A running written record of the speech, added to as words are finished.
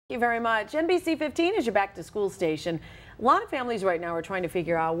Thank you very much. NBC 15 is your back to school station. A lot of families right now are trying to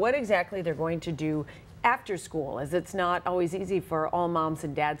figure out what exactly they're going to do after school, as it's not always easy for all moms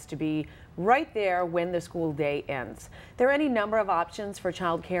and dads to be right there when the school day ends. There are any number of options for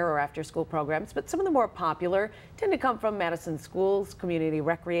childcare or after school programs, but some of the more popular tend to come from Madison Schools Community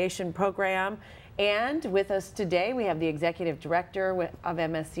Recreation Program. And with us today, we have the Executive Director of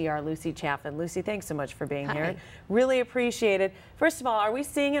MSCR, Lucy Chaffin. Lucy, thanks so much for being here. Really appreciate it. First of all, are we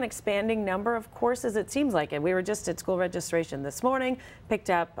seeing an expanding number of courses? It seems like it. We were just at school registration this morning, picked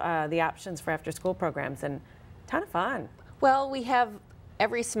up the options for after-school programs, and a ton of fun. Well, we have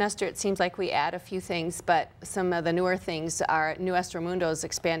every semester, it seems like we add a few things, but some of the newer things are New Estromundo is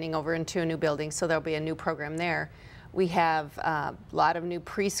expanding over into a new building, so there'll be a new program there. We have a lot of new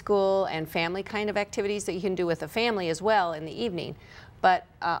preschool and family kind of activities that you can do with a family as well in the evening. But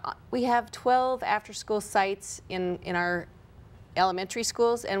we have 12 after-school sites in our elementary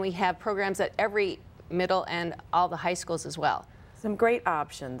schools, and we have programs at every middle and all the high schools as well. Some great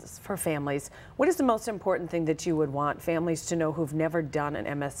options for families. What is the most important thing that you would want families to know who've never done an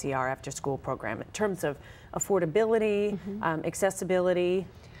MSCR after-school program in terms of affordability, accessibility?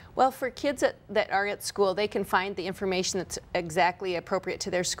 Well, for kids that are at school, they can find the information that's exactly appropriate to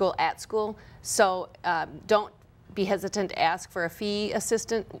their school at school. So don't be hesitant to ask for a fee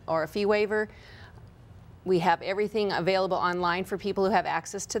assistant or a fee waiver. We have everything available online for people who have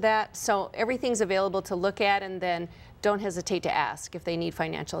access to that. So everything's available to look at, and then don't hesitate to ask if they need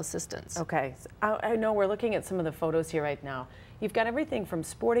financial assistance. Okay, so I know we're looking at some of the photos here right now. You've got everything from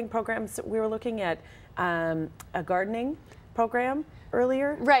sporting programs. We were looking at a gardening program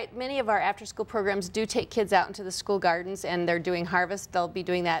earlier. Right, many of our after-school programs do take kids out into the school gardens, and they're doing harvest. They'll be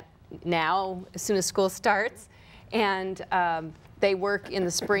doing that now as soon as school starts, and they work in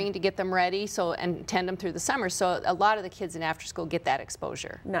the spring to get them ready, and tend them through the summer. So a lot of the kids in after-school get that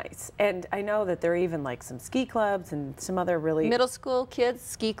exposure. Nice. And I know that there are even like some ski clubs and some other really middle school kids,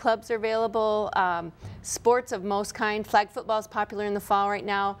 ski clubs are available. Sports of most kind. Flag football is popular in the fall right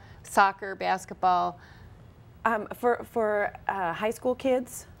now. Soccer, basketball. For high school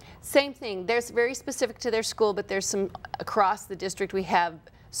kids? Same thing. There's very specific to their school, but there's some across the district. We have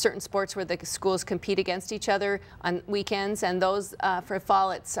certain sports where the schools compete against each other on weekends, and those for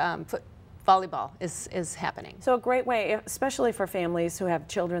fall, it's volleyball is happening. So a great way, especially for families who have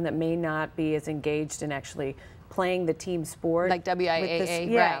children that may not be as engaged in actually playing the team sport. Like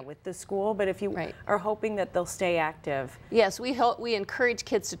WIAA, right. With the school, but if you are hoping that they'll stay active. Yes, we encourage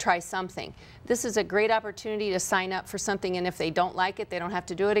kids to try something. This is a great opportunity to sign up for something, and if they don't like it, they don't have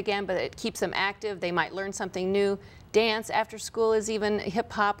to do it again, but it keeps them active. They might learn something new. Dance after school is even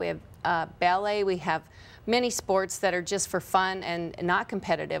hip-hop. We have ballet. We have many sports that are just for fun and not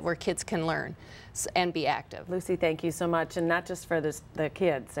competitive, where kids can learn and be active. Lucy, thank you so much, and not just for the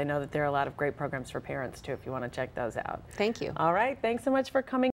kids. I know that there are a lot of great programs for parents too, if you want to check those out. Thank you. All right, thanks so much for coming.